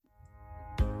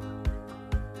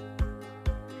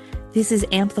This is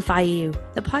Amplify You,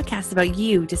 the podcast about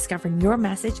you discovering your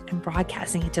message and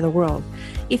broadcasting it to the world.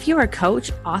 If you're a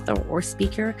coach, author, or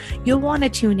speaker, you'll want to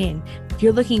tune in. If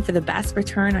you're looking for the best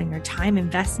return on your time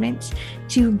investment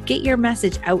to get your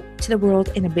message out to the world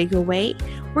in a bigger way,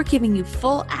 we're giving you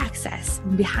full access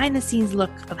and behind the scenes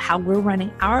look of how we're running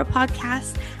our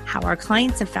podcast, how our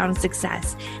clients have found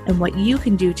success, and what you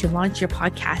can do to launch your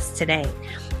podcast today.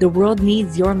 The world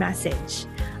needs your message.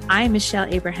 I'm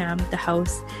Michelle Abraham, the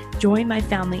host. Join my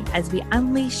family as we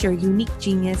unleash your unique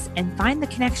genius and find the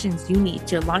connections you need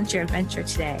to launch your adventure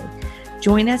today.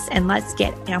 Join us and let's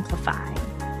get amplified.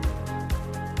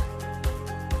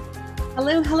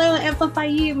 Hello, Amplify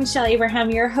You. Michelle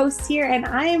Abraham, your host here, and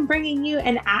I am bringing you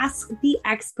an Ask the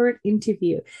Expert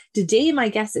interview. Today, my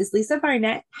guest is Lisa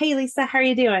Barnett. Hey, Lisa, how are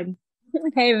you doing?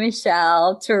 Hey,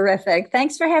 Michelle. Terrific.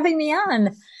 Thanks for having me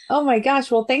on. Oh my gosh.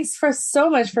 Well, thanks so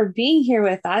much for being here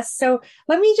with us. So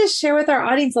let me just share with our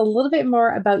audience a little bit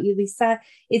more about you, Lisa.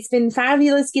 It's been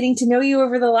fabulous getting to know you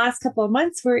over the last couple of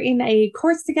months. We're in a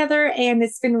course together, and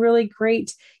it's been really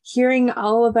great hearing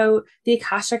all about the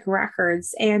Akashic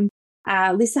Records. And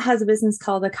Lisa has a business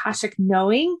called Akashic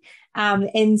Knowing.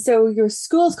 And so your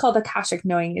school is called Akashic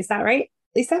Knowing. Is that right,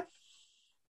 Lisa?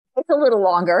 It's a little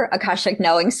longer, Akashic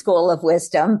Knowing School of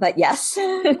Wisdom, but yes.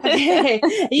 Okay.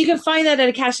 You can find that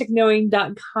at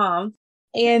akashicknowing.com.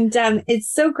 And it's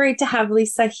so great to have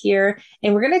Lisa here.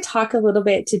 And we're going to talk a little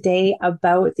bit today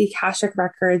about the Akashic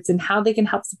Records and how they can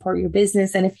help support your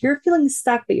business. And if you're feeling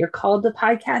stuck, but you're called to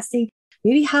podcasting,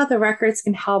 maybe how the records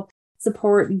can help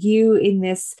support you in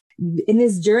this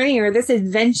journey or this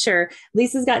adventure.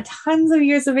 Lisa's got tons of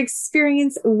years of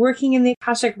experience working in the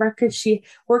Akashic Records. She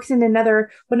worked in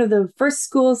one of the first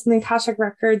schools in the Akashic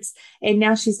Records, and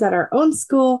now she's got her own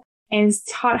school and has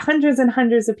taught hundreds and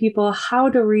hundreds of people how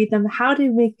to read them, how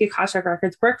to make the Akashic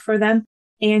Records work for them.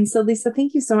 And so, Lisa,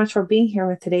 thank you so much for being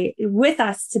here with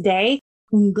us today.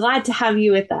 I'm glad to have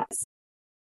you with us.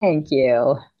 Thank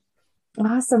you.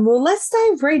 Awesome. Well, let's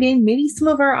dive right in. Maybe some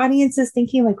of our audience is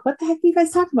thinking like, what the heck are you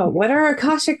guys talking about? What are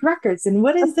Akashic Records and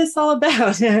what is this all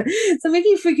about? So maybe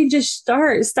if we can just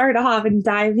start off and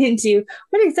dive into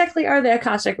what exactly are the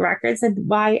Akashic Records and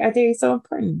why are they so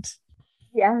important?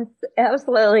 Yes,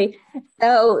 absolutely.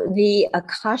 So the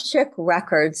Akashic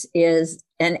Records is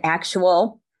an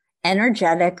actual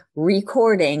energetic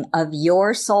recording of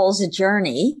your soul's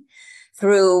journey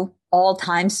through all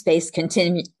time space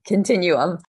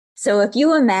continuum. So if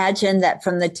you imagine that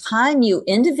from the time you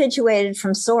individuated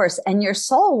from source and your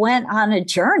soul went on a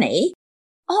journey,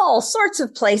 all sorts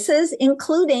of places,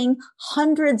 including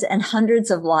hundreds and hundreds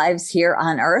of lives here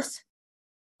on earth,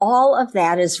 all of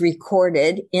that is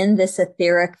recorded in this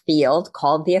etheric field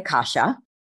called the Akasha.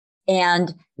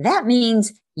 And that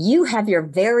means you have your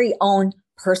very own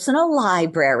personal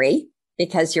library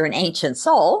because you're an ancient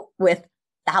soul with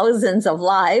thousands of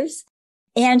lives.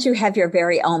 And you have your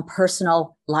very own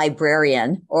personal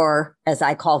librarian, or as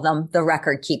I call them, the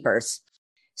record keepers.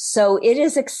 So it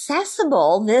is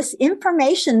accessible. This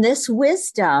information, this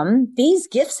wisdom, these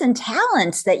gifts and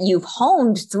talents that you've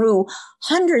honed through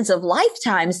hundreds of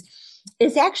lifetimes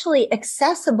is actually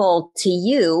accessible to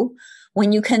you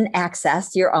when you can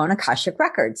access your own Akashic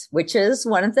Records, which is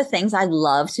one of the things I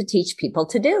love to teach people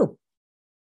to do.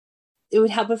 It would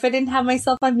help if I didn't have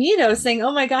myself on mute. I was saying,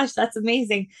 oh my gosh, that's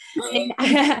amazing. And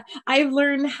I've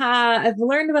learned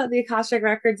about the Akashic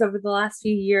Records over the last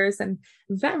few years and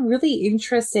I've gotten really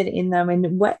interested in them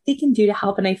and what they can do to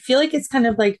help. And I feel like it's kind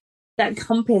of like that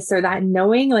compass or that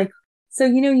knowing, like, so,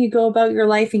 you go about your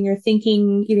life and you're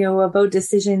thinking, about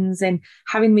decisions and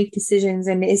having to make decisions.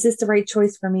 And is this the right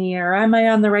choice for me? Or am I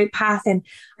on the right path? And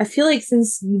I feel like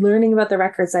since learning about the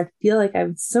records, I feel like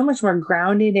I'm so much more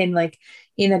grounded and like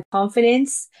in a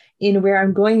confidence in where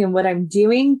I'm going and what I'm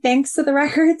doing, thanks to the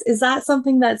records. Is that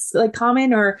something that's like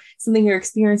common or something your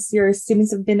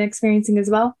students have been experiencing as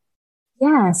well?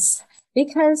 Yes.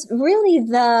 Because really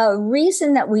the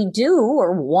reason that we do,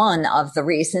 or one of the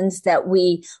reasons that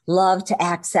we love to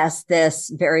access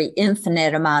this very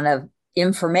infinite amount of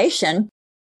information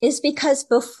is because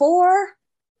before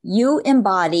you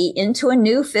embody into a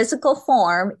new physical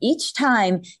form, each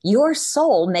time your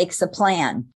soul makes a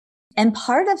plan. And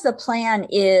part of the plan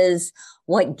is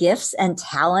what gifts and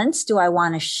talents do I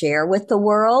want to share with the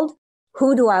world?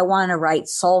 Who do I want to write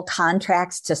soul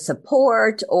contracts to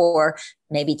support or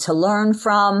maybe to learn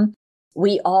from?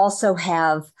 We also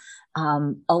have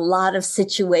a lot of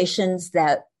situations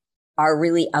that are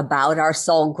really about our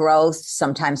soul growth.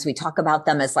 Sometimes we talk about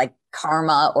them as like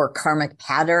karma or karmic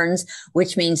patterns,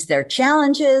 which means they're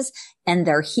challenges and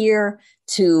they're here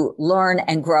to learn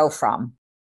and grow from.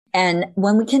 And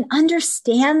when we can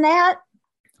understand that,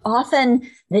 often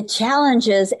the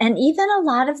challenges and even a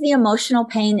lot of the emotional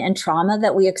pain and trauma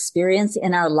that we experience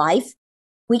in our life,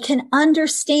 we can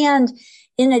understand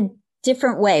in a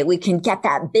different way. We can get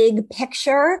that big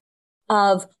picture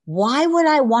of why would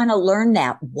I want to learn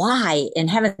that? Why in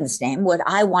heaven's name would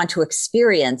I want to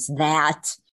experience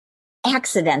that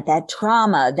accident, that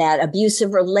trauma, that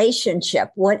abusive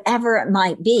relationship, whatever it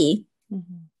might be?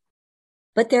 Mm-hmm.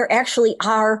 But there actually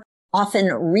are often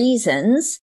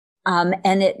reasons.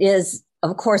 And it is,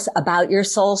 of course, about your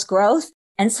soul's growth.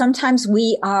 And sometimes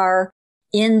we are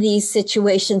in these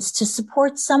situations to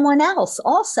support someone else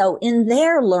also in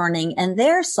their learning and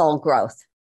their soul growth.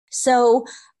 So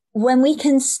when we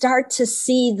can start to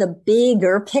see the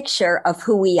bigger picture of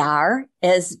who we are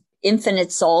as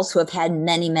infinite souls who have had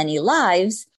many, many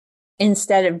lives,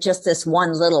 instead of just this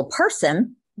one little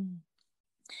person,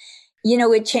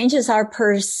 it changes our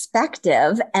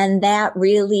perspective, and that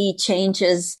really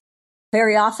changes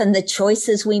very often the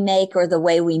choices we make or the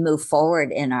way we move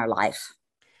forward in our life.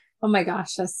 Oh my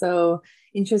gosh, that's so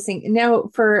interesting. Now,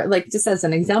 for just as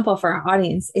an example for our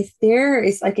audience, what's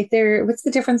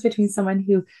the difference between someone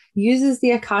who uses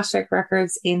the Akashic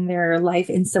records in their life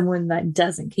and someone that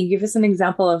doesn't? Can you give us an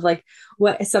example of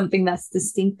what something that's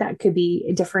distinct that could be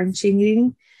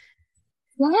differentiating?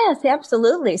 Yes,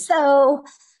 absolutely. So,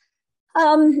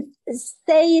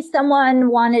 say someone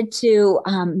wanted to,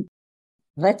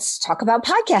 let's talk about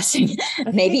podcasting.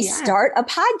 Okay, maybe start a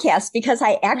podcast, because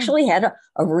I actually had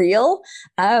a real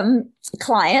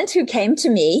client who came to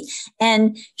me,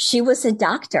 and she was a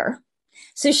doctor.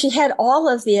 So she had all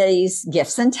of these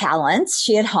gifts and talents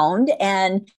she had honed,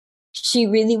 and she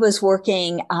really was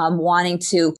working, wanting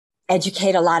to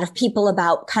educate a lot of people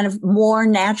about kind of more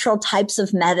natural types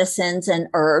of medicines and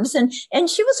herbs. And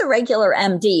she was a regular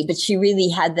MD, but she really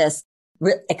had this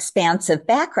expansive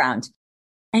background.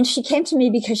 And she came to me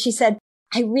because she said,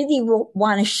 I really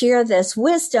want to share this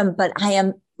wisdom, but I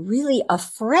am really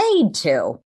afraid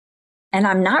to. And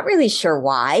I'm not really sure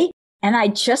why. And I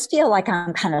just feel like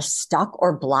I'm kind of stuck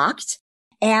or blocked.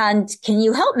 And can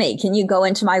you help me? Can you go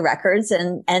into my records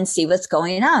and see what's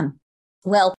going on?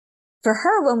 Well, for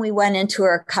her, when we went into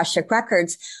her Akashic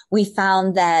records, we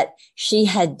found that she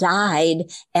had died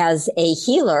as a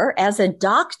healer, as a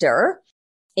doctor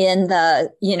in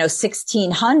the,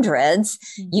 1600s,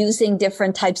 using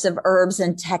different types of herbs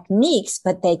and techniques,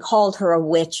 but they called her a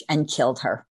witch and killed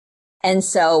her. And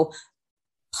so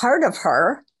part of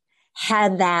her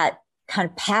had that kind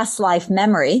of past life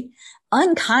memory,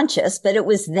 unconscious, but it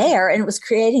was there, and it was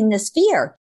creating this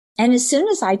fear. And as soon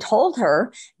as I told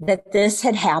her that this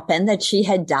had happened, that she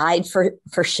had died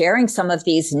for sharing some of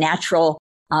these natural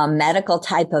medical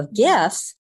type of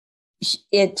gifts,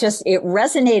 it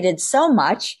resonated so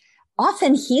much.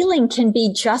 Often healing can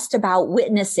be just about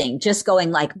witnessing, just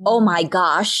going like, oh my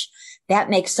gosh, that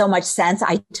makes so much sense.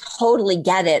 I totally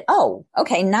get it. Oh,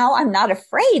 okay. Now I'm not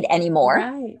afraid anymore.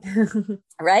 Right.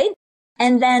 Right.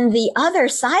 And then the other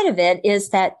side of it is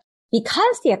that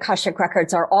because the Akashic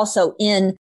records are also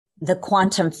in the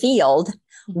quantum field,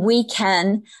 we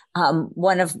can,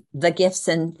 one of the gifts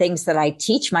and things that I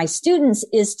teach my students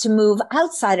is to move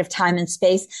outside of time and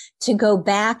space, to go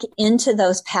back into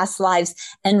those past lives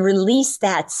and release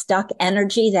that stuck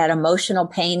energy, that emotional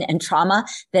pain and trauma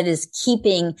that is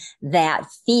keeping that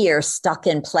fear stuck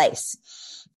in place.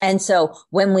 And so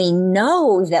when we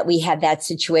know that we had that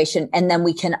situation, and then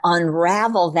we can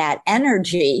unravel that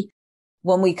energy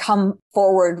when we come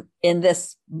forward in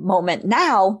this moment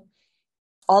now,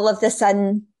 all of a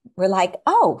sudden we're like,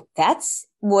 oh,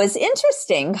 was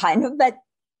interesting kind of, but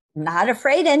not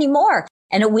afraid anymore.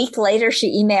 And a week later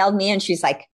she emailed me and she's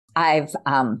like,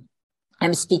 I'm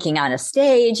speaking on a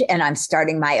stage and I'm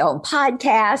starting my own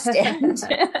podcast. And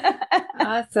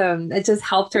awesome. It just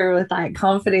helped her with that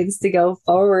confidence to go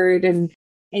forward and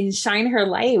shine her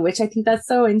light, which I think that's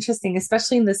so interesting,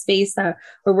 especially in the space that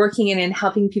we're working in and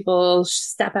helping people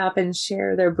step up and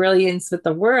share their brilliance with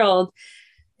the world.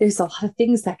 There's a lot of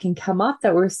things that can come up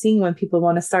that we're seeing when people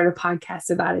want to start a podcast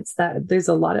about it. It's that there's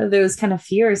a lot of those kind of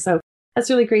fears. So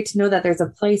that's really great to know that there's a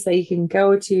place that you can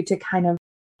go to kind of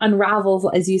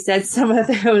unravel, as you said, some of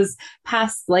those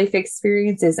past life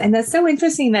experiences. And that's so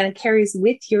interesting that it carries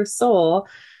with your soul.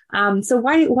 So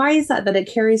why is that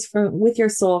it carries with your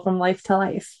soul from life to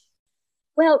life?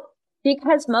 Well,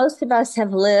 because most of us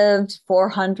have lived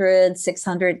 400,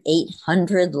 600,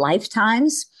 800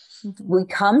 lifetimes. We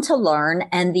come to learn,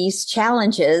 and these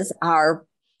challenges are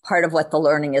part of what the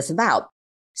learning is about.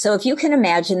 So if you can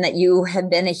imagine that you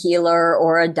have been a healer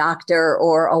or a doctor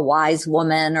or a wise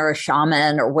woman or a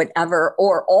shaman or whatever,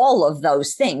 or all of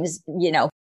those things,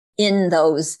 in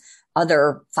those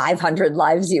other 500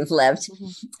 lives you've lived.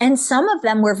 And some of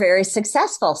them were very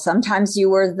successful. Sometimes you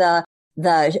were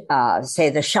say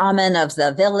the shaman of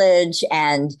the village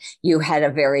and you had a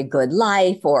very good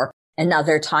life, or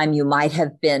another time you might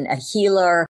have been a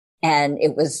healer and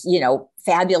it was,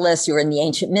 fabulous. You were in the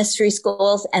ancient mystery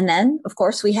schools. And then of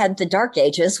course we had the Dark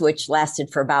Ages, which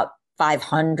lasted for about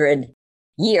 500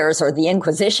 years, or the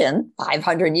Inquisition,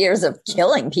 500 years of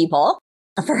killing people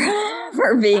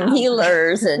for being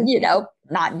healers and,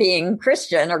 not being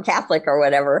Christian or Catholic or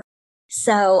whatever.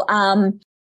 So,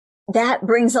 that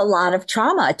brings a lot of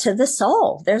trauma to the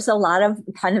soul. There's a lot of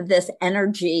kind of this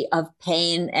energy of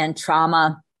pain and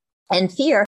trauma and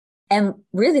fear. And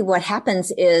really what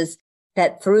happens is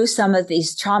that through some of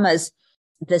these traumas,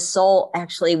 the soul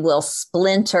actually will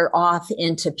splinter off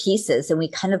into pieces and we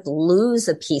kind of lose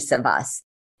a piece of us.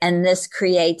 And this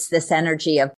creates this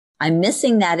energy of, I'm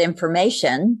missing that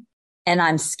information and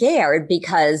I'm scared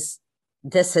because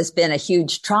this has been a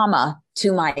huge trauma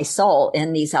to my soul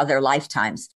in these other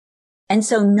lifetimes. And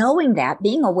so knowing that,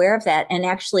 being aware of that, and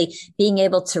actually being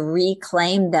able to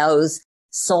reclaim those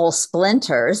soul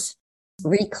splinters,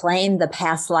 reclaim the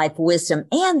past life wisdom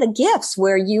and the gifts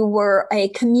where you were a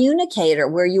communicator,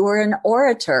 where you were an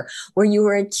orator, where you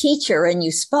were a teacher and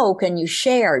you spoke and you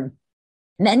shared.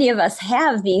 Many of us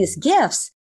have these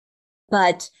gifts,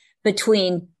 but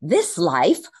between this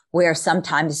life, where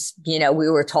sometimes, we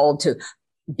were told to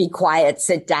be quiet,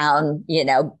 sit down,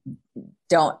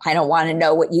 I don't want to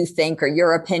know what you think or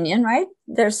your opinion, right?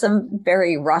 There's some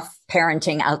very rough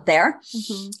parenting out there,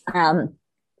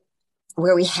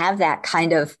 where we have that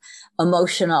kind of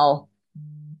emotional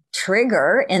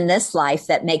trigger in this life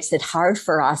that makes it hard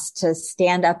for us to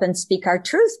stand up and speak our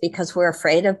truth because we're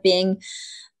afraid of being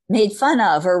made fun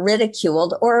of or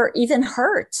ridiculed or even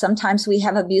hurt. Sometimes we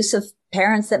have abusive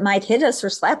parents that might hit us or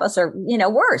slap us or,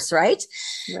 worse, right?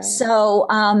 So,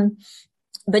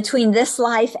 between this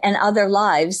life and other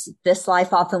lives, this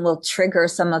life often will trigger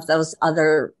some of those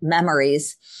other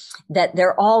memories that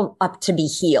they're all up to be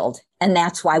healed. And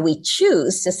that's why we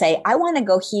choose to say, I want to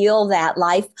go heal that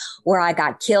life where I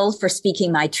got killed for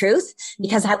speaking my truth,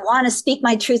 because I want to speak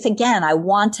my truth again. I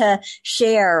want to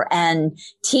share and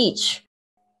teach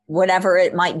whatever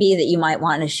it might be that you might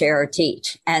want to share or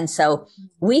teach. And so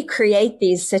we create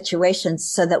these situations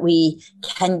so that we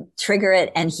can trigger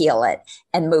it and heal it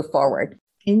and move forward.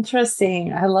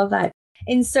 Interesting. I love that.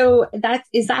 And so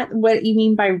is that what you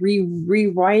mean by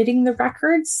rewriting the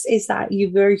records? Is that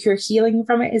you're healing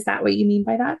from it? Is that what you mean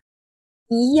by that?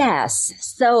 Yes.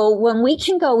 So when we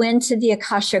can go into the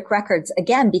Akashic Records,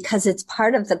 again, because it's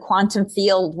part of the quantum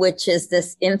field, which is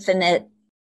this infinite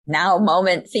now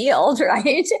moment field,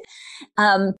 right?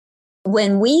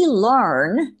 When we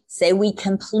learn, say we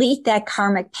complete that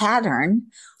karmic pattern,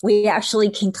 we actually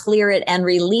can clear it and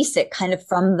release it kind of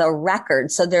from the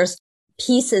record. So there's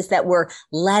pieces that we're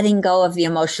letting go of the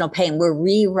emotional pain. We're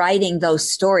rewriting those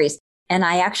stories. And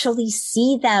I actually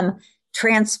see them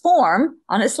transform,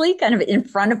 honestly, kind of in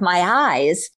front of my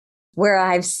eyes, where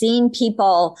I've seen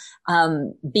people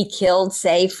be killed,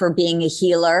 say, for being a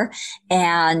healer.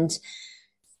 And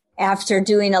after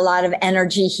doing a lot of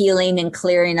energy healing and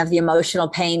clearing of the emotional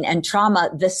pain and trauma,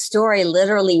 the story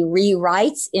literally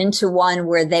rewrites into one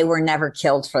where they were never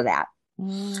killed for that.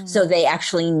 So they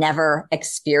actually never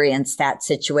experienced that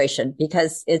situation,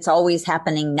 because it's always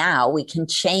happening now. We can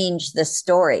change the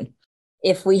story.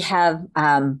 If we have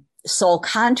soul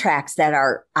contracts that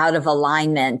are out of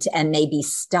alignment and maybe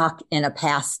stuck in a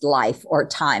past life or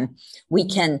time, we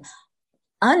can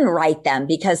unwrite them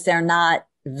because they're not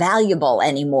valuable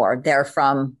anymore. They're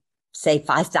from, say,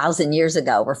 5,000 years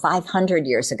ago or 500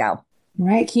 years ago.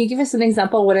 Right. Can you give us an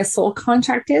example of what a soul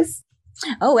contract is?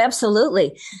 Oh,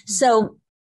 absolutely. So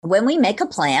when we make a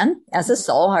plan as a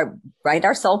soul, write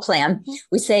our soul plan,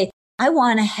 we say, I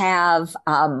want to have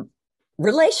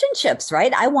relationships,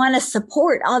 right? I want to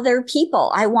support other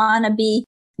people. I want to be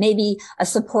maybe a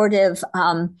supportive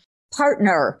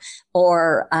partner,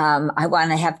 or I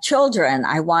want to have children.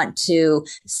 I want to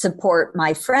support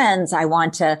my friends. I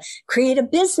want to create a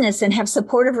business and have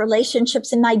supportive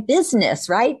relationships in my business,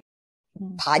 right?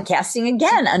 Podcasting,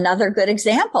 again, another good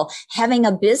example. Having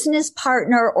a business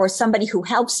partner or somebody who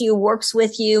helps you, works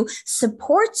with you,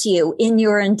 supports you in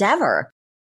your endeavor.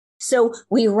 So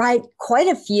we write quite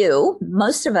a few.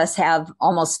 Most of us have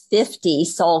almost 50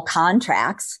 soul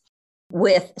contracts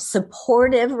with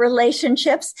supportive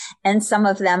relationships. And some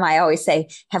of them, I always say,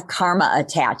 have karma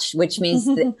attached, which means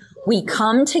that we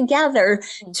come together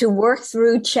to work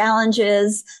through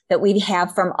challenges that we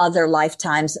have from other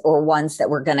lifetimes or ones that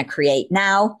we're going to create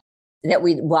now that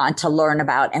we want to learn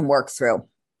about and work through.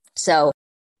 So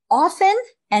often,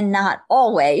 and not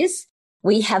always.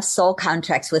 We have soul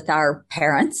contracts with our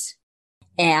parents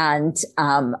and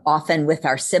often with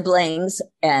our siblings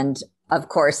and, of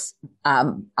course,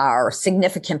 our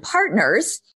significant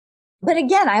partners. But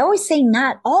again, I always say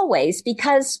not always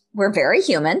because we're very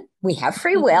human. We have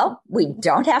free will. We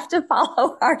don't have to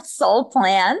follow our soul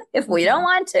plan if we don't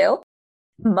want to.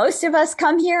 Most of us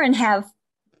come here and have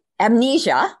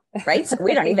amnesia, right? So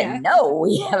we don't even know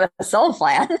we have a soul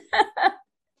plan.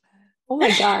 Oh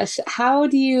my gosh. How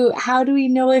do we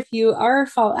know if you are,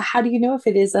 how do you know if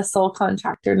it is a soul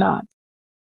contract or not?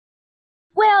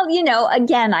 Well,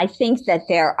 again, I think that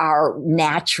there are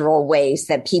natural ways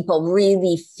that people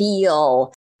really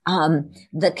feel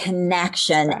the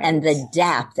connection and the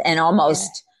depth and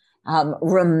almost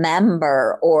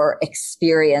remember or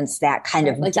experience that kind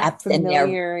of like depth that in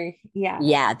their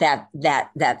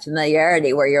that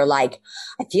familiarity where you're like,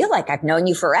 I feel like I've known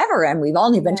you forever and we've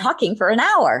only been talking for an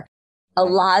hour. A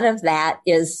lot of that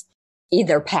is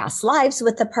either past lives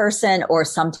with the person or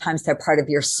sometimes they're part of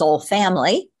your soul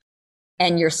family.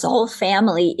 And your soul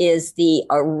family is the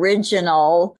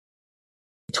original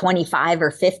 25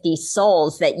 or 50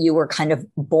 souls that you were kind of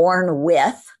born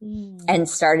with and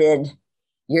started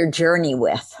your journey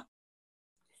with.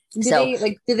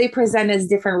 Do they present as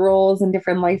different roles in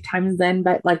different lifetimes then?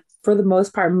 But like for the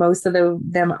most part, most of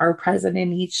them are present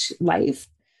in each life.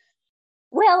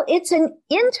 Well, it's an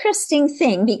interesting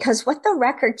thing because what the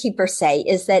record keepers say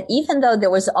is that even though there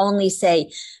was only,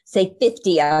 say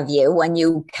 50 of you when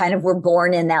you kind of were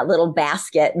born in that little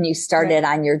basket and you started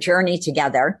on your journey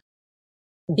together,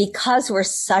 because we're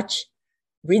such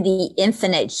really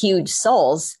infinite, huge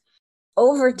souls,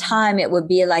 over time, it would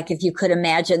be like if you could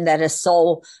imagine that a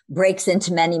soul breaks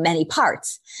into many, many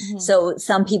parts. Mm-hmm. So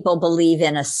some people believe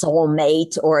in a soul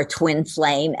mate or a twin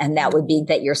flame, and that would be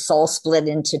that your soul split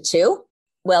into two.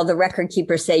 Well, the record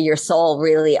keepers say your soul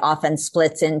really often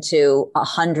splits into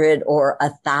 100 or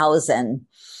 1,000.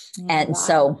 And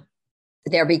so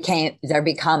there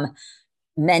become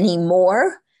many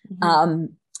more,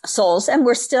 souls, and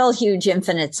we're still huge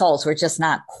infinite souls. We're just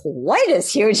not quite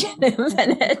as huge and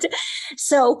infinite.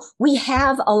 So we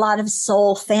have a lot of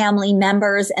soul family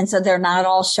members. And so they're not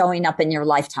all showing up in your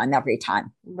lifetime every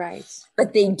time. Right.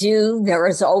 But they do. There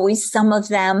is always some of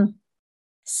them.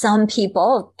 Some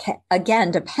people, again,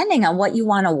 depending on what you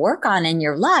want to work on in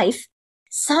your life,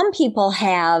 some people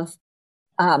have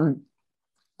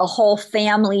a whole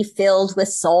family filled with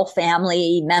soul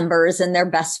family members and their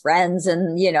best friends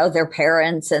and, their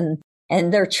parents and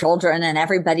their children. And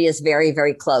everybody is very,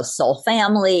 very close soul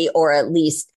family, or at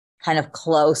least kind of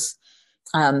close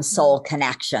soul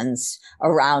connections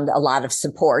around a lot of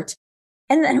support.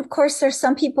 And then, of course, there's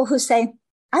some people who say,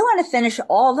 I want to finish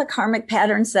all the karmic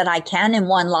patterns that I can in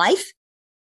one life.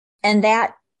 And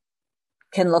that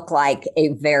can look like a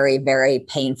very, very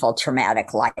painful,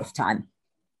 traumatic lifetime.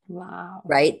 Wow.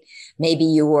 Right? Maybe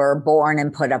you were born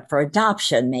and put up for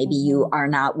adoption. Maybe you are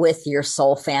not with your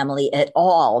soul family at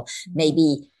all.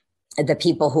 Maybe the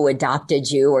people who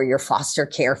adopted you or your foster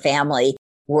care family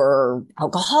were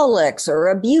alcoholics or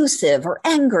abusive or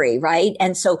angry, right?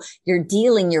 And so you're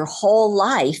dealing your whole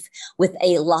life with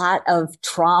a lot of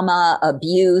trauma,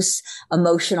 abuse,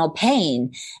 emotional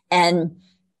pain. And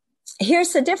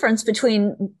here's the difference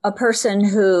between a person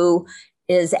who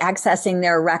is accessing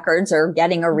their records or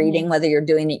getting a reading, whether you're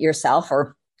doing it yourself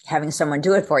or having someone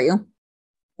do it for you.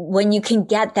 When you can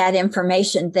get that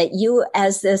information that you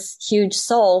as this huge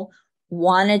soul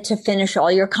wanted to finish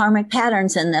all your karmic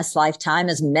patterns in this lifetime,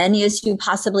 as many as you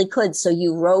possibly could. So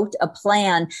you wrote a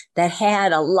plan that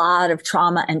had a lot of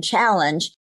trauma and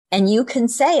challenge. And you can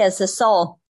say as a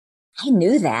soul, I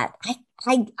knew that.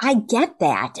 I get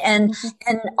that. And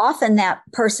often that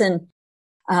person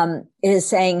is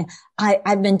saying,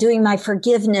 I've been doing my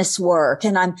forgiveness work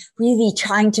and I'm really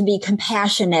trying to be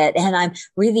compassionate and I'm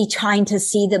really trying to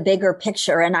see the bigger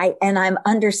picture. And I'm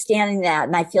understanding that.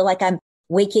 And I feel like I'm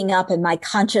waking up and my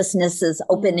consciousness is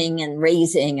opening and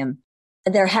raising, and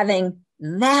they're having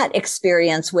that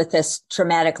experience with this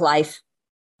traumatic life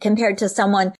compared to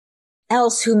someone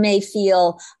else who may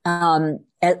feel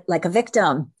like a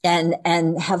victim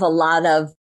and have a lot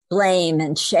of blame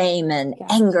and shame and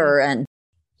anger and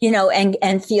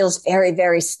and feels very,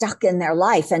 very stuck in their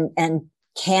life and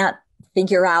can't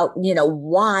figure out,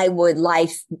 why would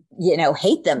life,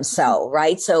 hate them so,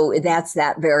 right? So that's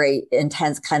that very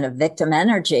intense kind of victim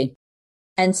energy.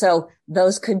 And so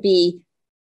those could be,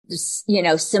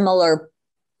 similar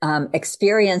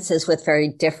experiences with very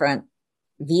different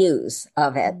views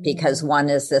of it, because one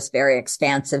is this very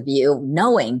expansive view,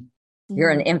 knowing you're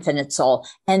an infinite soul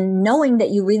and knowing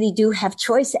that you really do have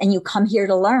choice and you come here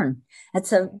to learn.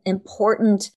 That's an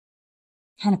important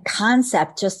kind of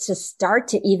concept just to start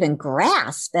to even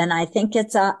grasp. And I think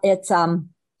it's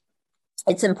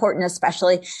important,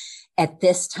 especially at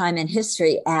this time in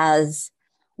history as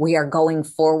we are going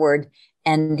forward,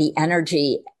 and the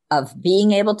energy of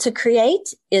being able to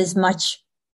create is much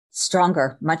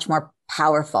stronger, much more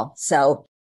powerful. So,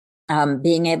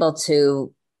 being able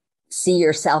to see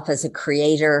yourself as a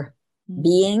creator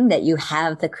being, that you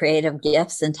have the creative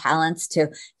gifts and talents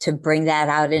to bring that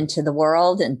out into the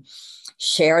world and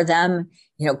share them.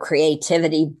 You know,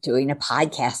 creativity, doing a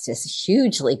podcast is a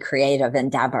hugely creative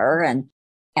endeavor,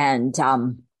 and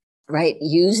right,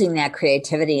 using that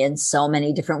creativity in so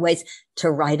many different ways to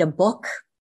write a book,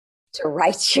 to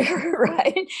write your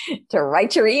to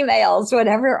write your emails,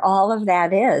 whatever all of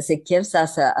that is. It gives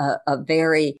us a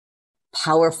very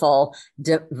powerful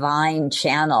divine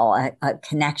channel, a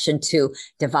connection to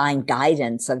divine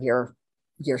guidance of your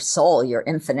soul, your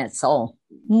infinite soul.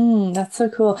 That's so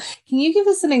cool. Can you give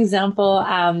us an example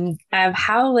of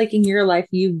how, like in your life,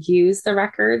 you use the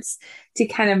records to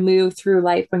kind of move through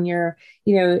life when you're,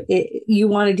 you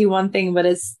want to do one thing, but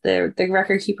it's the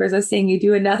record keepers are saying you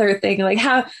do another thing. Like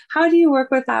how do you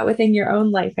work with that within your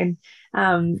own life? And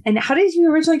how did you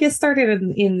originally get started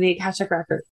in the Akashic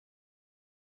Records?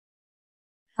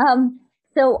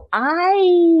 So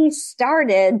I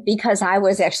started because I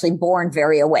was actually born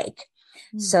very awake.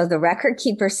 So the record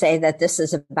keepers say that this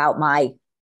is about my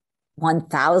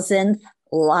 1000th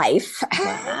life.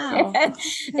 Wow.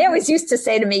 They always used to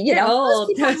say to me,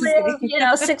 most people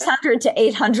live, 600 to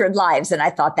 800 lives. And I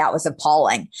thought that was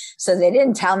appalling. So they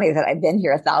didn't tell me that I'd been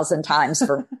here 1,000 times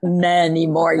for many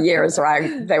more years, or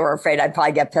they were afraid I'd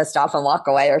probably get pissed off and walk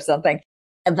away or something.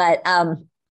 But,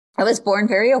 I was born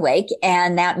very awake.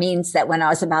 And that means that when I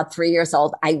was about 3 years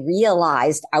old, I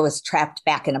realized I was trapped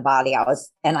back in a body.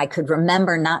 And I could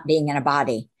remember not being in a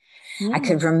body. I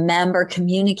could remember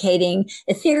communicating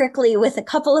etherically with a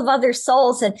couple of other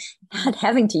souls and not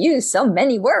having to use so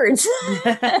many words.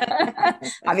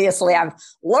 Obviously, I've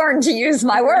learned to use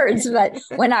my words, but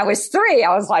when I was 3,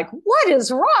 I was like, what is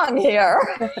wrong here?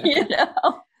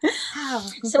 Wow.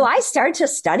 So I started to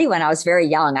study when I was very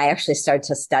young. I actually started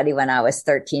to study when I was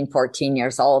 13, 14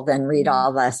 years old and read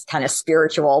all this kind of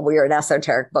spiritual, weird,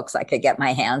 esoteric books I could get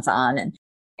my hands on. And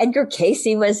Edgar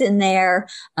Cayce was in there.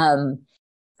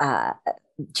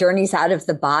 Journeys Out of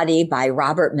the Body by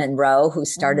Robert Monroe, who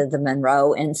started the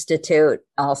Monroe Institute.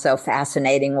 Also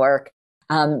fascinating work.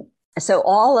 So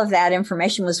all of that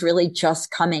information was really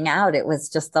just coming out. It was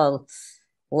just the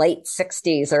late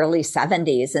 60s, early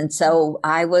 70s. And so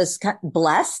I was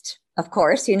blessed. Of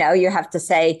course, you have to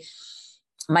say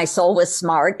my soul was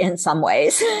smart in some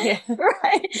ways,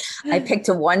 right? I picked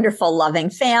a wonderful, loving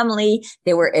family.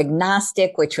 They were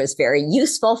agnostic, which was very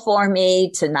useful for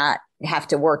me to not have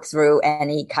to work through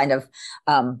any kind of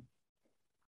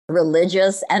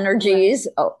religious energies.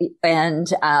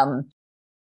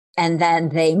 And then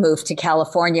they moved to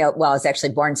California. Well, I was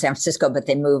actually born in San Francisco, but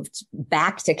they moved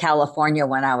back to California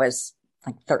when I was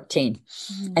like 13.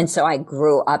 And so I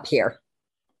grew up here.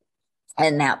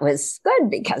 And that was good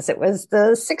because it was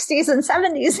the 60s and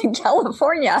 70s in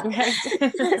California.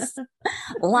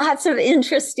 Lots of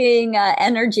interesting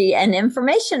energy and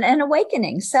information and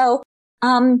awakening. So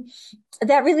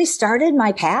that really started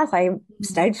my path. I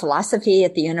studied philosophy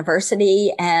at the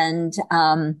university, and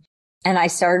I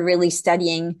started really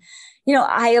studying,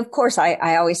 I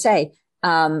always say,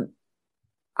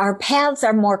 our paths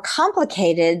are more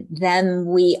complicated than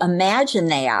we imagine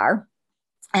they are.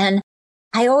 And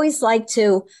I always like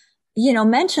to,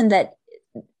 mention that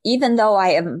even though I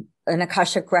am an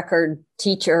Akashic record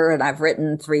teacher and I've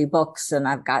written 3 books and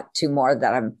I've got 2 more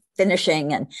that I'm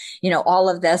finishing, and, all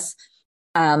of this,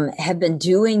 have been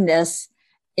doing this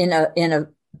in a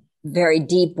very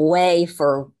deep way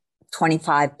for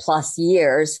 25 plus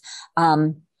years.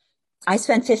 I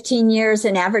spent 15 years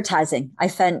in advertising. I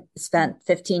spent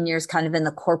 15 years kind of in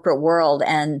the corporate world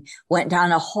and went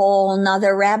down a whole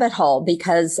nother rabbit hole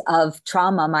because of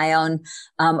trauma, my own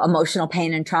emotional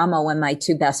pain and trauma when my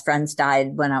 2 best friends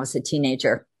died when I was a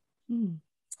teenager.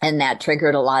 And that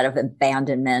triggered a lot of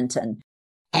abandonment and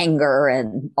anger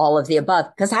and all of the above.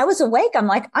 Because I was awake. I'm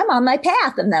like, I'm on my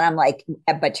path. And then I'm like,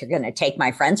 but you're going to take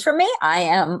my friends from me?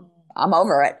 I'm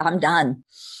over it. I'm done.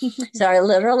 So I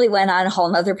literally went on a whole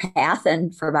nother path,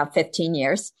 and for about 15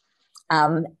 years.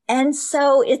 And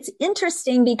so it's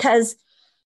interesting because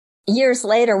years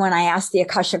later, when I asked the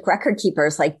Akashic record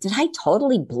keepers, like, did I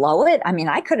totally blow it? I mean,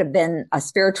 I could have been a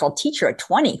spiritual teacher at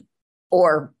 20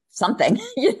 or something,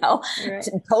 right.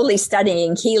 Totally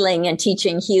studying healing and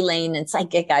teaching healing and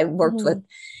psychic. I worked with,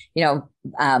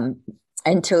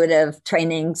 intuitive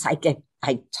training,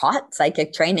 I taught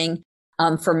psychic training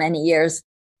for many years.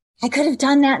 I could have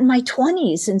done that in my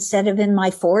 20s instead of in my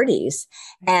 40s.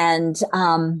 And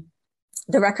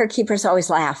the record keepers always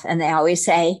laugh and they always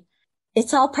say,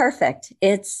 it's all perfect.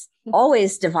 It's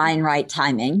always divine right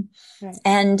timing. Right.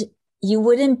 And you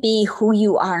wouldn't be who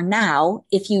you are now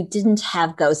if you didn't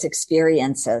have those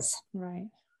experiences. Right.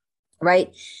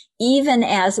 Right. Even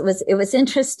as it was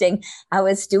interesting. I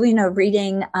was doing a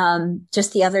reading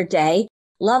just the other day.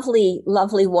 Lovely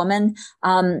woman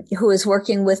who is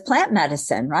working with plant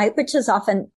medicine, right? Which is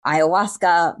often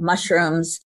ayahuasca,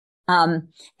 mushrooms. And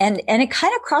it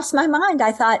kind of crossed my mind.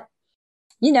 I thought,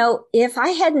 if I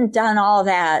hadn't done all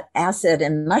that acid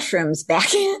and mushrooms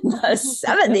back in the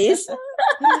 70s,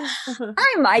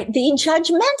 I might be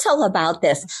judgmental about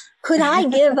this. Could I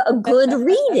give a good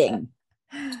reading?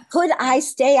 Could I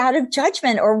stay out of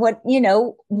judgment or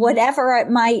whatever it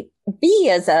might be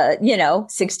as a,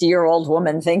 60-year-old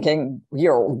woman thinking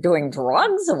you're doing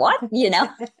drugs? What?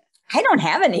 I don't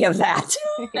have any of that.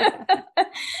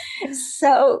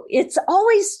 So it's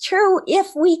always true if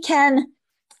we can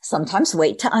sometimes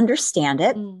wait to understand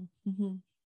it,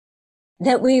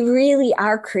 that we really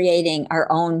are creating our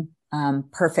own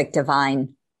perfect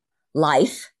divine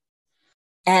life.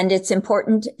 And it's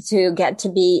important to get to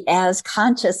be as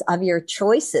conscious of your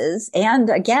choices and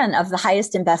again, of the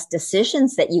highest and best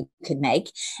decisions that you could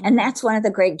make. And that's one of the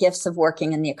great gifts of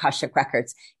working in the Akashic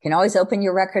Records. You can always open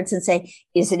your records and say,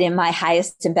 is it in my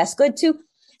highest and best good to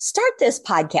start this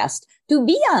podcast, to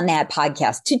be on that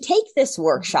podcast, to take this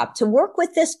workshop, to work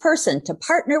with this person, to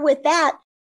partner with that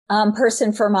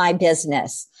person for my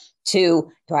business, do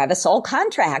I have a soul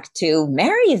contract to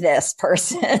marry this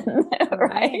person,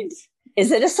 right? Is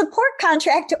it a support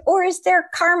contract or is there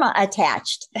karma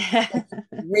attached?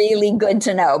 Really good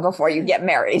to know before you get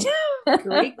married.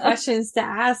 Great questions to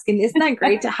ask. And isn't that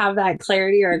great to have that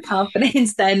clarity or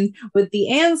confidence then with the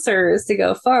answers to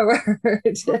go forward?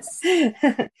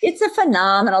 It's a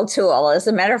phenomenal tool. As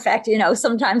a matter of fact,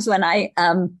 sometimes when I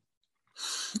am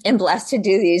blessed to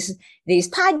do these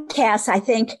podcasts, I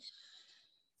think,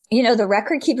 the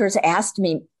record keepers asked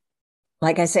me,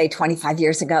 like I say, 25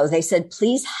 years ago, they said,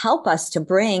 please help us to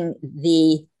bring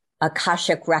the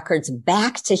Akashic Records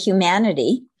back to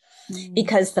humanity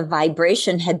because the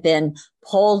vibration had been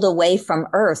pulled away from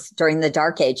Earth during the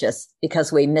Dark Ages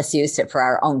because we misused it for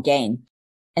our own gain.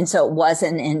 And so it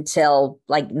wasn't until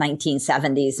like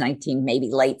 1970s, maybe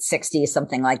late 60s,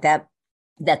 something like that,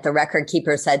 that the record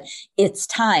keeper said, it's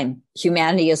time.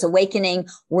 Humanity is awakening.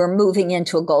 We're moving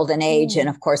into a golden age. And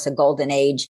of course, a golden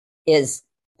age is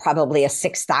probably a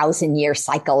 6,000 year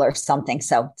cycle or something.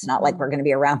 So it's not like we're going to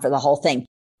be around for the whole thing,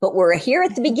 but we're here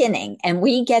at the beginning and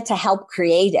we get to help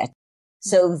create it.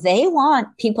 So they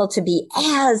want people to be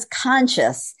as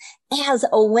conscious, as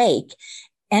awake,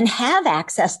 and have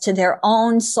access to their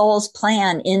own soul's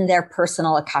plan in their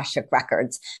personal Akashic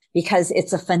records, because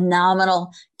it's a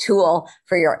phenomenal tool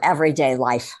for your everyday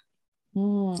life.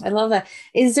 I love that.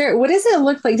 What does it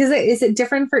look like? Is it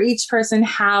different for each person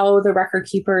how the record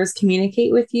keepers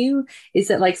communicate with you? Is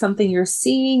it like something you're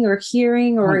seeing or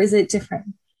hearing, or is it different?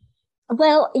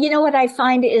 Well, what I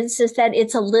find is that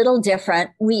it's a little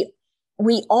different.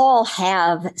 We all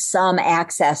have some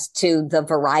access to the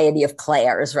variety of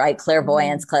clairs, right?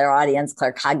 Clairvoyance, clairaudience,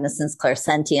 claircognizance,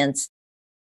 clairsentience.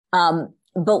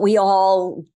 But we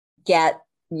all get,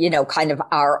 kind of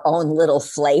our own little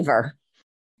flavor.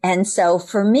 And so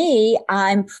for me,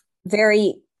 I'm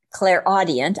very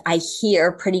clairaudient. I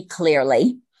hear pretty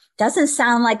clearly. Doesn't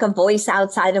sound like a voice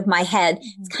outside of my head.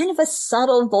 It's kind of a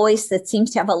subtle voice that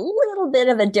seems to have a little bit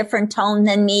of a different tone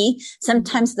than me.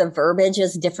 Sometimes the verbiage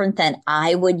is different than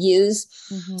I would use.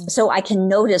 So I can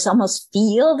notice, almost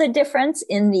feel the difference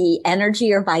in the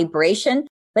energy or vibration,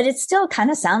 but it still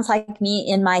kind of sounds like me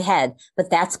in my head. But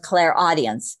that's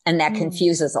clairaudience. And that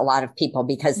confuses a lot of people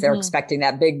because they're expecting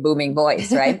that big booming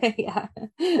voice, right? Yeah.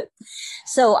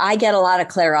 So I get a lot of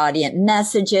clairaudient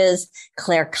messages.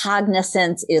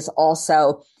 Claircognizance is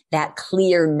also that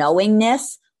clear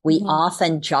knowingness. We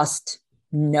often just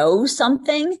know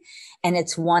something. And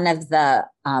it's one of the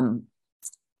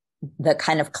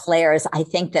kind of clairs. I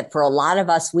think that for a lot of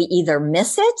us, we either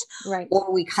miss it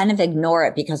or we kind of ignore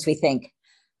it because we think,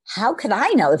 how could I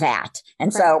know that?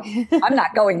 And so I'm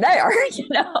not going there,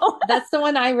 That's the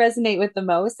one I resonate with the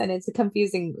most. And it's a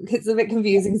bit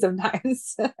confusing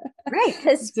sometimes. Right.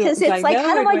 Because it's like,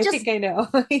 how do I just think I know?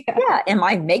 Yeah. Am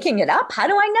I making it up? How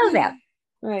do I know that?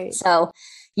 Right. So,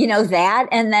 that,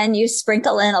 and then you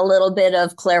sprinkle in a little bit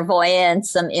of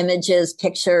clairvoyance, some images,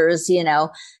 pictures,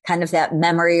 kind of that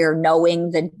memory or knowing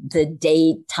the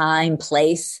date, time,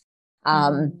 place.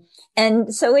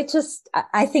 And so it just,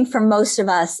 I think for most of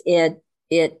us, it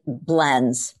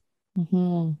blends.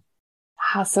 Mm-hmm.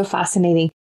 Ah, so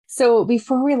fascinating. So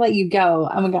before we let you go,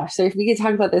 oh my gosh, so if we could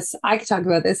talk about this, I could talk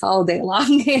about this all day long.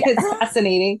 It's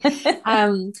fascinating.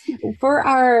 Um, for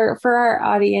our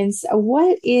audience,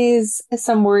 what is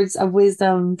some words of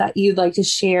wisdom that you'd like to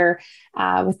share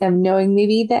with them, knowing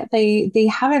maybe that they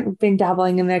haven't been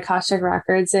dabbling in the Akashic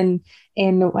records and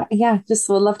yeah, just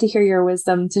would love to hear your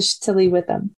wisdom to leave with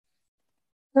them.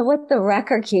 So what the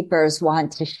record keepers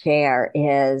want to share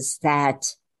is that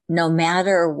no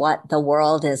matter what the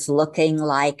world is looking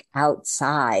like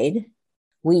outside,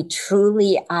 we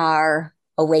truly are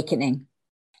awakening.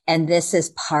 And this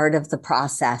is part of the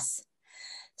process.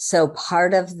 So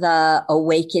part of the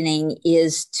awakening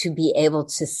is to be able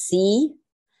to see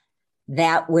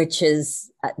that which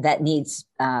is, that needs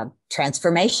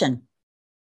transformation.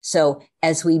 So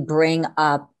as we bring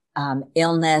up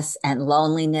illness and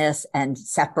loneliness and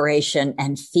separation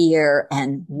and fear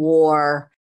and war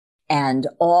and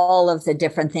all of the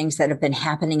different things that have been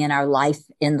happening in our life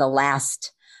in the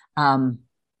last, well,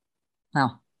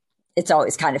 it's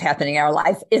always kind of happening in our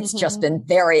life. It's just been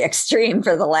very extreme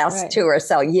for the last 2 or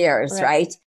so years,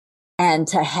 right? And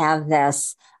to have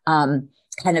this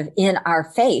kind of in our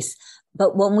face.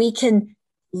 But when we can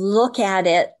look at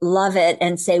it, love it,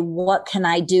 and say, what can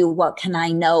I do? What can I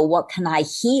know? What can I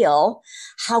heal?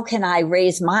 How can I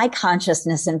raise my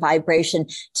consciousness and vibration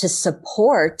to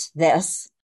support this?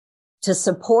 To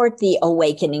support the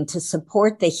awakening, to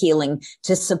support the healing,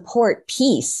 to support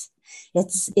peace.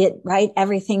 Right?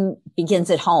 Everything begins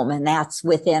at home, and that's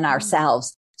within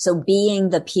ourselves. So being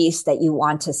the peace that you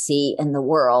want to see in the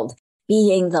world,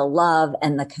 being the love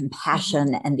and the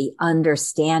compassion and the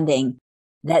understanding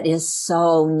that is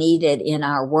so needed in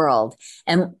our world.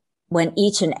 And when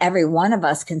each and every one of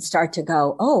us can start to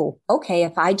go, oh, okay,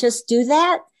 if I just do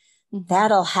that,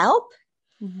 that'll help.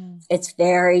 It's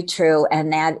very true.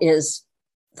 And that is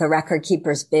the record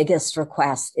keeper's biggest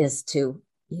request, is to,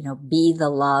 be the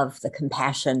love, the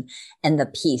compassion, and the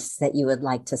peace that you would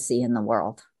like to see in the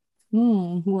world.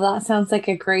 Well, that sounds like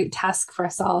a great task for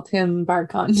us all to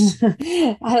embark on.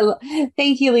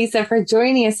 Thank you, Lisa, for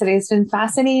joining us today. It's been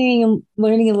fascinating and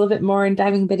learning a little bit more and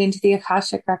diving a bit into the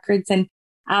Akashic records. And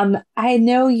I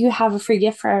know you have a free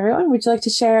gift for everyone. Would you like to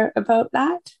share about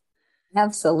that?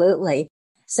 Absolutely.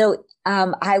 So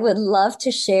I would love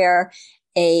to share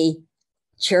a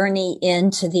journey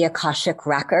into the Akashic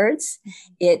records.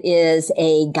 It is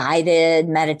a guided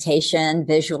meditation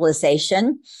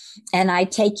visualization. And I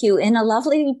take you in a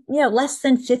lovely, less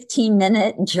than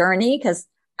 15-minute journey, because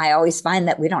I always find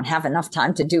that we don't have enough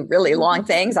time to do really long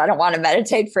things. I don't want to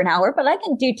meditate for an hour, but I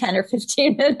can do 10 or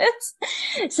 15 minutes.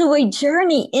 So we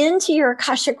journey into your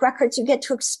Akashic records. You get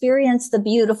to experience the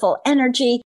beautiful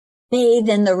energy, bathe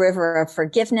in the river of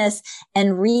forgiveness,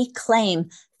 and reclaim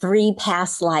 3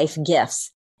 past life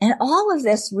gifts. And all of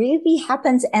this really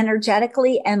happens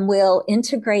energetically and will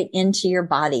integrate into your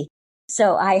body.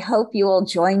 So I hope you will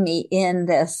join me in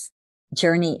this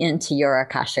journey into your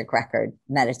Akashic record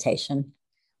meditation.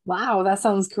 Wow, that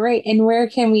sounds great. And where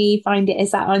can we find it?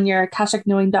 Is that on your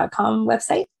akashicknowing.com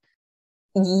website?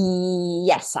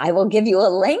 Yes, I will give you a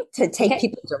link to take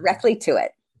people directly to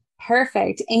it.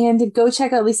 Perfect. And go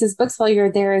check out Lisa's books while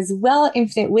you're there as well.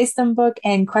 Infinite Wisdom book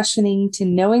and Questioning to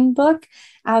Knowing book.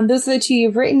 Those are the 2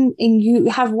 you've written, and you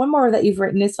have one more that you've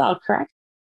written as well, correct?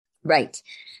 Right.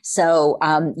 So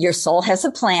Your Soul Has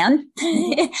a Plan,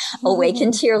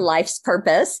 Awaken to Your Life's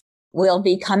Purpose, will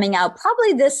be coming out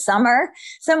probably this summer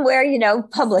somewhere,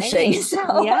 publishing.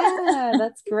 So. Yeah,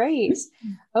 that's great.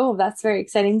 Oh, that's very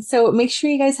exciting. So make sure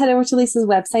you guys head over to Lisa's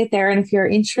website there. And if you're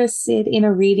interested in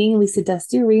a reading, Lisa does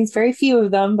do readings, very few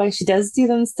of them, but she does do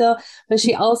them still. But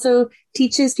she also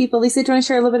teaches people. Lisa, do you want to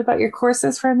share a little bit about your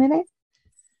courses for a minute?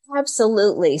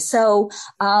 Absolutely. So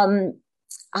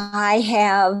I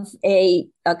have a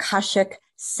Akashic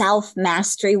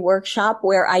self-mastery workshop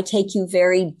where I take you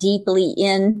very deeply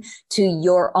into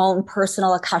your own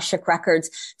personal Akashic records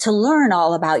to learn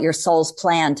all about your soul's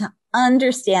plan, to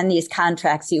understand these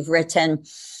contracts you've written,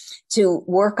 to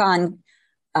work on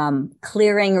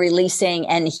clearing, releasing,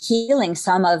 and healing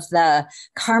some of the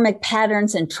karmic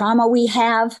patterns and trauma we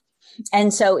have.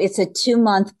 And so it's a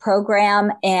 2-month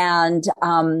program, and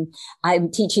I'm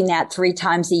teaching that 3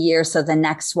 times a year. So the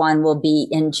next one will be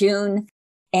in June.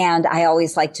 And I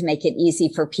always like to make it easy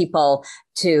for people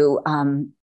to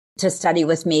study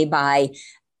with me by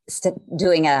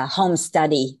doing a home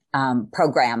study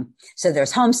program. So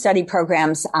there's home study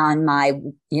programs on my,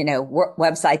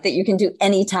 website that you can do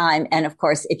anytime. And of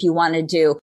course, if you want to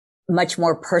do much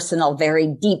more personal, very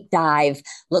deep dive,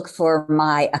 look for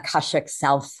my Akashic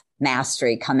Self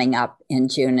mastery coming up in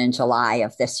June and July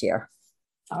of this year.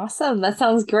 Awesome. That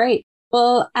sounds great.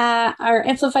 Well, our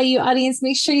Amplify You audience,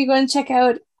 make sure you go and check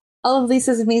out all of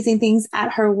Lisa's amazing things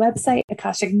at her website,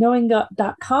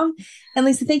 akashicknowing.com. And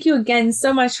Lisa, thank you again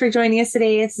so much for joining us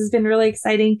today. This has been really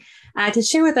exciting to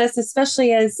share with us,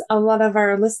 especially as a lot of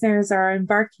our listeners are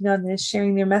embarking on this,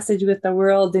 sharing their message with the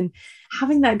world, and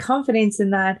having that confidence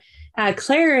and that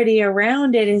clarity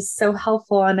around it is so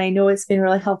helpful. And I know it's been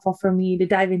really helpful for me to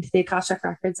dive into the Akashic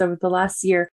Records over the last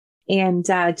year. And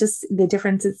just the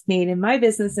difference it's made in my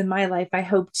business and my life. I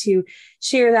hope to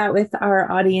share that with our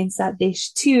audience, that they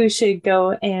too should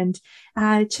go and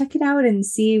check it out and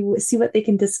see what they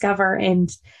can discover. And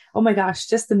oh my gosh,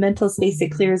 just the mental space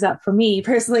it clears up for me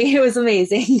personally. It was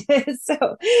amazing.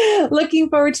 So looking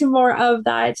forward to more of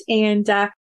that. And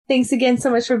thanks again so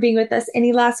much for being with us.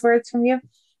 Any last words from you?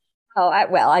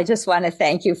 I just want to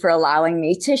thank you for allowing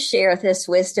me to share this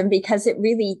wisdom, because it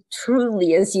really,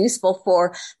 truly is useful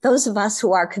for those of us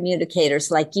who are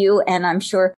communicators like you. And I'm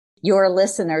sure your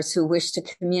listeners who wish to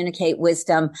communicate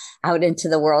wisdom out into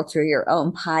the world through your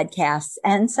own podcasts.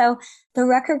 And so the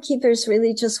record keepers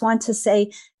really just want to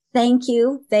say thank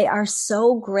you. They are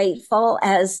so grateful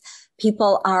as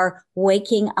people are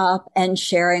waking up and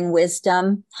sharing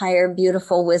wisdom, higher,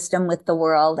 beautiful wisdom with the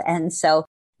world. And so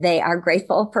they are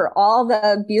grateful for all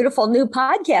the beautiful new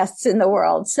podcasts in the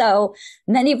world. So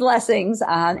many blessings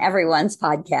on everyone's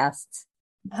podcasts.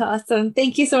 Awesome.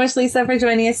 Thank you so much, Lisa, for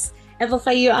joining us.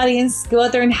 Amplify You audience, go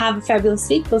out there and have a fabulous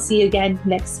week. We'll see you again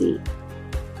next week.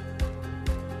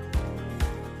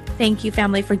 Thank you,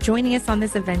 family, for joining us on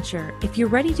this adventure. If you're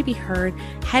ready to be heard,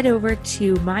 head over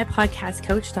to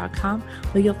mypodcastcoach.com,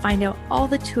 where you'll find out all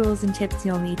the tools and tips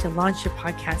you'll need to launch your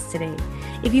podcast today.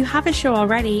 If you have a show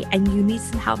already and you need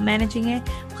some help managing it,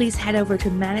 please head over to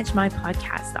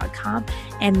managemypodcast.com,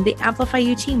 and the Amplify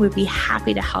You team would be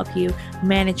happy to help you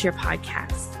manage your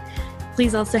podcast.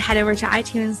 Please also head over to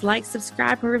iTunes, like,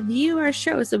 subscribe, and review our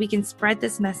show so we can spread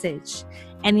this message.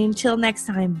 And until next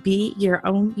time, be your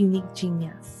own unique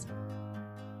genius.